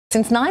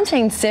Since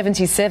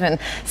 1977,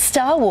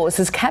 Star Wars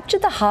has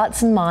captured the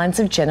hearts and minds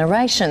of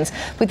generations,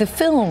 with the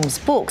films,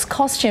 books,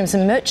 costumes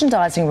and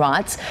merchandising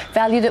rights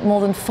valued at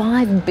more than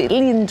 $5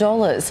 billion.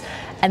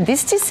 And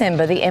this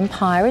December, the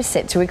empire is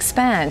set to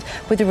expand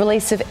with the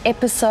release of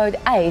Episode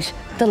 8,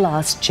 The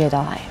Last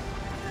Jedi.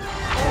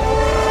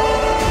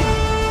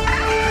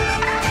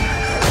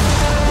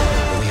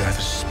 We are the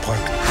spark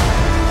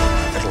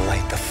that'll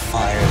light the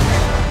fire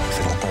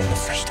that'll burn the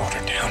First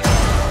Order down.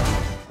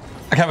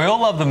 Okay, we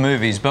all love the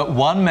movies, but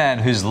one man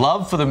whose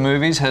love for the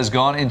movies has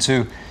gone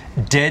into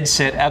dead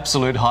set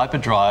absolute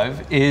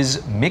hyperdrive is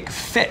Mick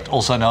Fett,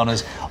 also known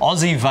as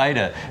Aussie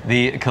Vader.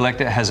 The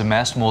collector has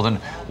amassed more than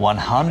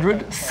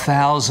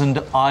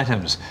 100,000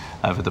 items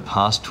over the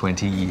past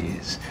 20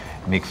 years.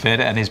 Mick Fett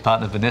and his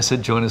partner Vanessa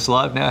join us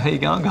live now. How you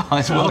going,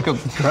 guys? Welcome.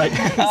 Great. Is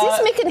this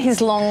Mick and his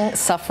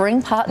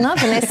long-suffering partner,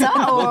 Vanessa?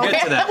 We'll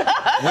get to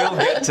that. We'll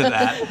get to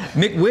that.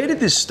 Mick, where did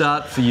this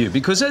start for you?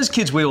 Because as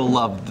kids, we all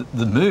loved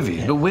the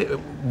movie, but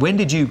when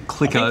did you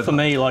click over? For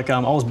me, I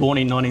was born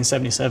in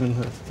 1977,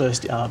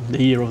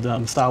 the year of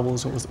the Star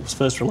Wars was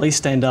first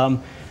released, and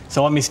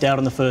so I missed out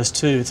on the first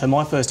two. So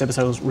my first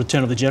episode was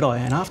Return of the Jedi,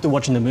 and after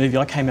watching the movie,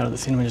 I came out of the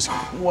cinema and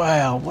just,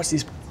 wow, what's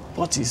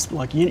this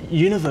like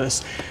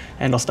universe?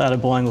 And I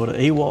started buying all the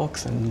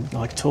Ewoks and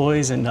like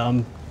toys, and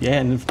and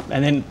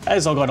then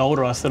as I got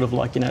older, I sort of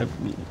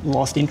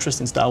lost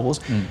interest in Star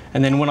Wars.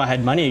 And then when I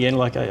had money again,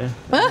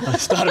 I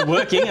started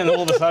working, and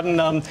all of a sudden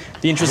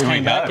the interest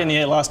came back. And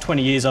the last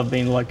 20 years, I've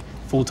been like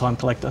full-time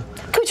collector.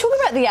 Can we talk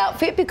about the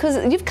outfit, because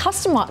you've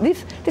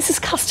customised? This is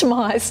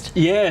customised.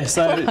 Yeah.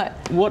 So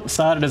what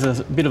started as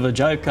a bit of a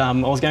joke, I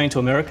was going to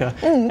America,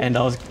 and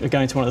I was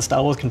going to one of the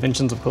Star Wars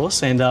conventions, of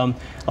course, and I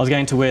was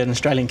going to wear an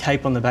Australian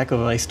cape on the back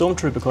of a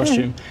stormtrooper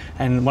costume,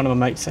 and one of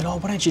my mates said, "Oh,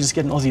 why don't you just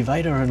get an Aussie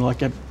Vader and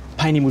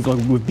paint him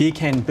with beer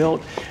can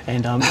belt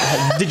and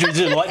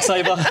didgeridoo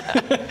lightsaber."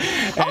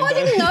 I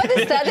didn't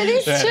notice that. It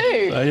is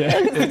true.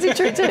 It's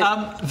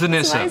didgeridoo.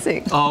 Vanessa.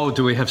 Amazing. Oh,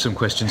 do we have some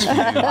questions for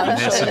you?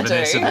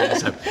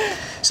 Vanessa.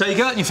 So you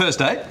go out on your first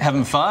date,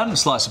 having fun, a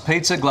slice of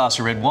pizza, glass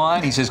of red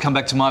wine. He says, "Come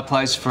back to my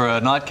place for a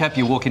nightcap."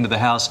 You walk into the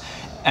house,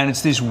 and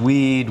it's this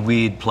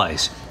weird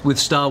place with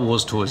Star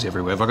Wars toys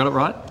everywhere. Have I got it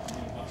right?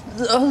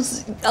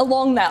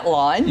 Along that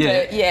line,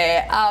 yeah. But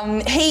yeah.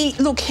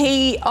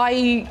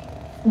 I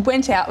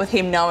went out with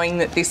him knowing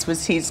that this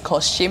was his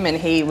costume, and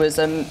he was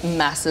a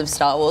massive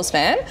Star Wars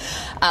fan.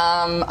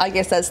 I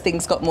guess as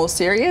things got more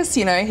serious,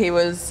 he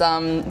was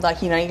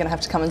like, you're going to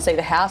have to come and see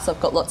the house. I've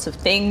got lots of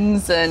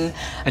things, and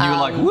you were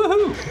like,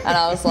 woohoo! And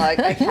I was like,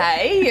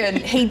 okay. And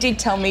he did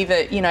tell me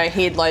that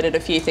he had loaded a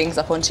few things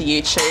up onto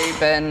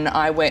YouTube, and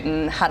I went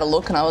and had a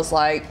look, and I was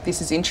like, this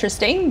is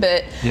interesting.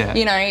 But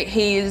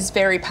he is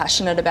very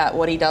passionate about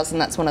what he does, and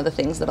that's one of the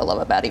things that I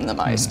love about him the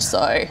most.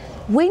 So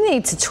we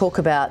need to talk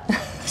about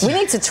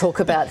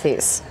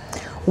this.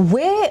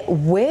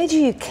 Where do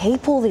you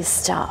keep all this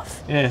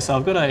stuff? Yeah, so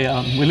I've got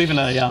we live in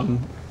a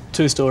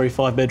two-storey,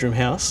 5-bedroom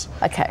house.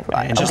 Okay,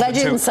 right. I'm glad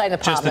you didn't say an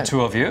apartment. Just the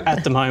two of you?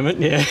 At the moment,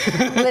 yeah.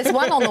 There's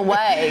one on the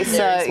way, so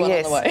there is one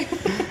yes. on the way.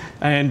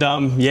 And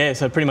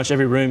so pretty much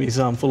every room is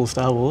full of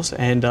Star Wars,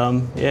 and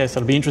so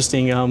it'll be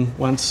interesting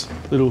once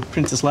little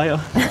Princess Leia,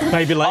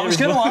 baby Leia. I was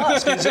going to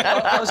ask, is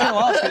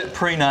it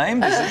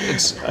pre-named?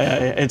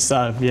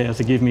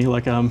 Forgive me,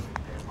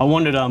 I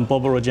wanted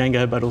Boba or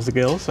Django, but it was a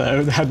girl, so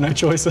I had no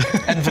choice.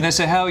 And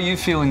Vanessa, how are you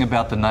feeling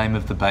about the name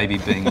of the baby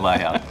being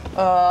Leia?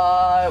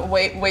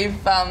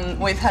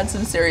 We've had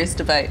some serious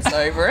debates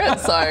over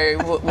it, so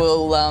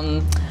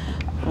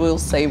we'll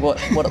see what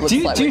it looks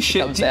like when she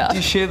comes out. Do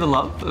you share the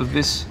love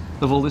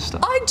of all this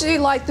stuff? I do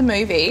like the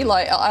movie.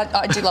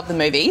 I do love the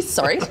movies.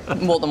 Sorry,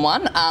 more than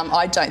one.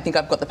 I don't think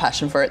I've got the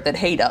passion for it that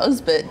he does,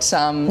 but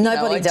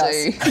nobody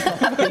does.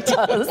 Nobody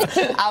does.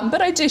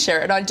 But I do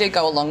share it. I do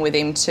go along with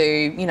him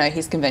to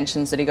his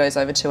conventions that he goes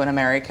over to in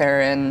America,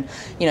 and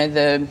when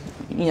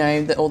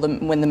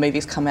the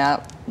movies come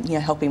out,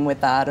 help him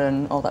with that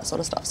and all that sort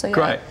of stuff. So yeah.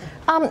 Great.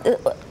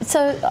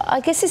 So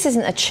I guess this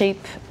isn't a cheap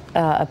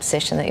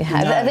obsession that you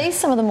have. No. Are these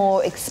some of the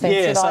more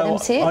expensive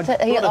items here?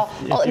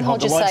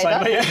 Hold your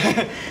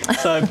saber.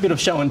 So a bit of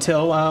show and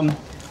tell. I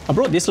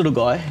brought this little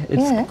guy.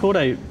 It's called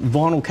a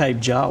vinyl cape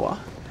Jawa.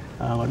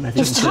 I don't know if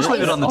just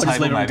leave it on the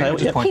table,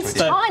 maybe. He's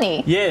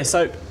tiny. Yeah,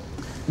 so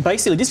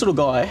basically this little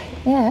guy,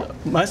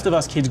 most of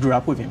us kids grew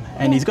up with him,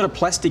 and he's got a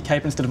plastic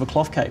cape instead of a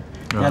cloth cape.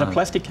 Now the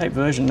plastic cape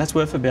version, that's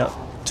worth about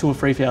 $2,000 or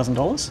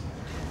 $3,000.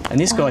 And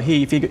this guy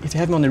here, if you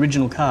have him on the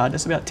original card,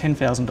 that's about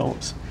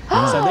 $10,000.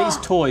 So these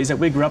toys that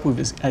we grew up with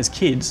as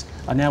kids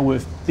are now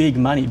worth big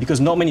money, because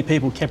not many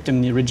people kept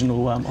them the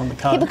original on the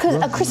card. Yeah, because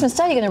at Christmas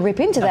Day you're going to rip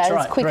into that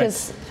as quick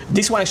as...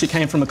 This one actually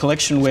came from a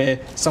collection where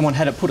someone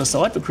had it put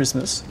aside for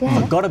Christmas,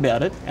 forgot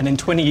about it, and then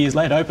 20 years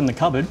later opened the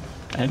cupboard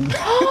and...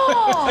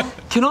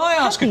 Can I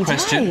ask a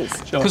question?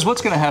 Sure. Because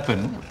what's going to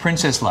happen,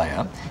 Princess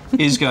Leia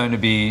is going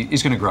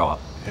to grow up.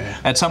 Yeah.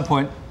 At some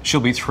point she'll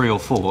be 3 or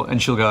 4 and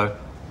she'll go,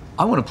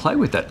 I want to play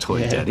with that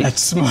toy, Daddy.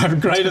 That's my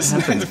greatest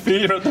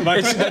fear at the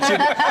moment.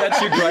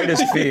 That's your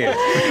greatest fear.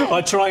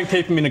 I try and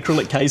keep them in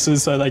acrylic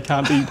cases so they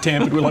can't be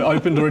tampered with, like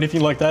opened or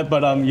anything like that.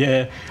 But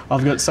yeah,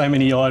 I've got so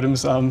many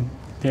items.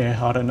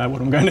 Yeah, I don't know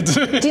what I'm going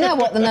to do. Do you know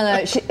what?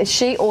 No.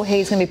 She or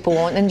he's going to be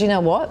born, and do you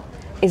know what?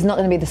 Is not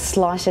going to be the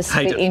slightest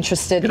bit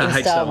interested in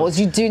Star Wars.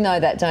 You do know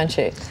that, don't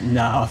you?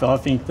 No, I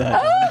think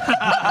that.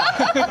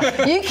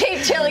 You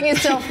keep telling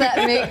yourself that,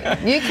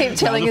 Mick. You keep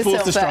telling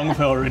yourself that. The Force is strong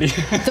for already.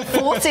 The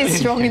Force is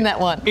strong in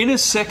that one. In a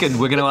second,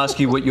 we're going to ask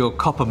you what your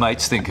copper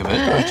mates think of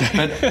it.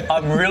 But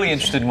I'm really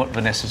interested in what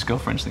Vanessa's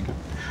girlfriends think of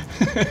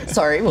it.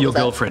 Sorry, what Your was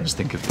that? girlfriends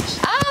think of this.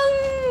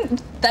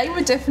 They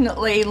were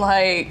definitely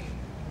like,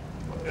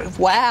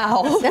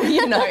 wow,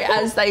 you know,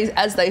 as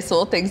they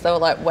saw things, they were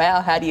like,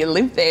 wow, how do you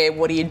live there?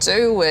 What do you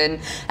do? And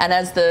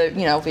as the,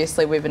 you know,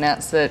 obviously we've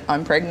announced that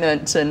I'm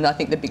pregnant, and I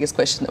think the biggest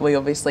question that we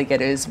obviously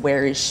get is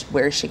where is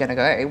she going to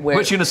go?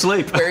 Where's she going to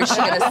sleep? Where is she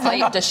going to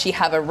sleep? Does she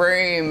have a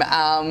room?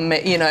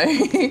 You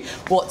know,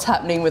 what's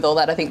happening with all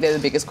that? I think they're the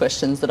biggest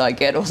questions that I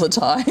get all the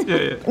time.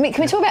 Yeah. I mean,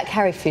 can we talk about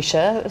Carrie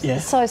Fisher? Yeah.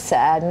 It's so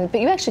sad, but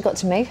you actually got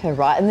to meet her,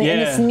 right? And in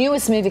this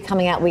newest movie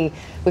coming out, we've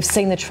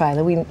seen the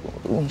trailer.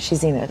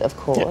 She's in it, of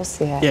course.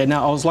 Yeah,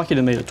 no, I was lucky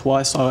to meet her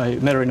twice. I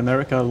met her in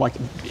America, like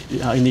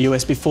in the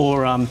US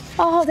before.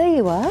 Oh, there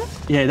you are.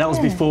 Yeah, that was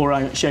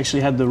before she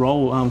actually had the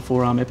role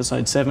for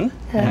episode 7,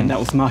 and that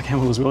was Mark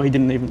Hamill as well.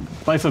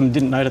 Both of them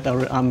didn't know that they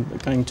were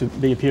going to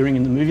be appearing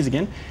in the movies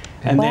again.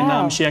 And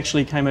then she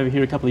actually came over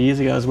here a couple of years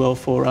ago as well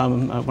for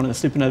one of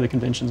the Supernova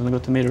conventions, and I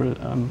got to meet her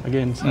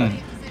again. So,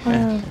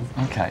 yeah.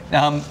 Okay.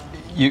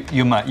 You're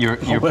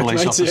a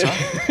police officer.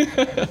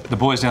 The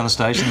boys down the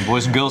station, the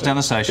boys and girls down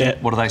the station. Yeah.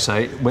 What do they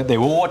say? They're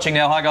all watching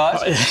now. Hi guys.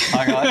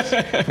 Hi guys.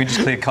 If we just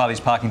clear Kylie's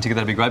parking ticket,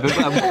 that'd be great.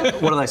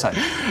 But what do they say?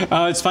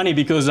 It's funny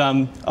because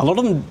a lot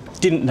of them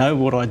didn't know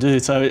what I do.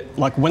 So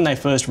like when they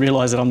first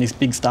realised that I'm this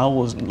big Star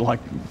Wars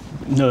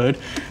nerd,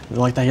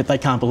 like they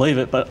can't believe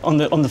it. But on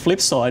the flip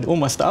side, all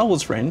my Star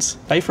Wars friends,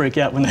 they freak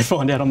out when they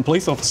find out I'm a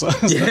police officer.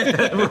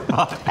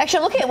 Right.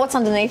 Actually, looking at what's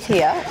underneath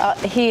here,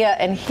 here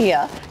and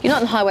here, you're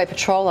not in Highway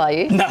Patrol, are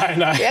you? No.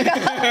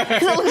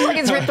 Because it looks like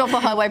it's ripped off the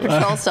Highway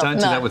Patrol stuff. Don't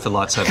do that with the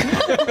lightsaber.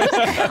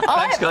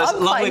 Thanks, guys.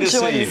 Lovely to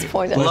see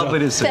you. Lovely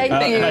to see you.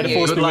 Thank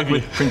you. Good luck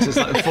with Princess.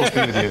 Force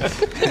be with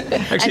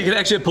you.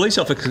 Actually, a police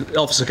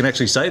officer can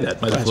actually say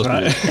that. May the force be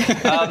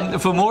with you.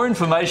 For more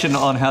information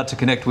on how to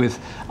connect with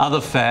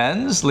other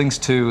fans, links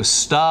to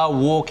Star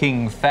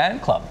Walking Fan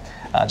Club,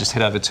 just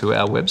head over to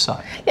our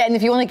website. Yeah, and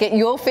if you want to get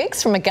your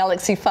fix from a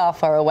galaxy far,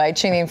 far away,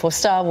 tune in for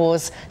Star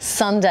Wars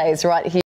Sundays right here.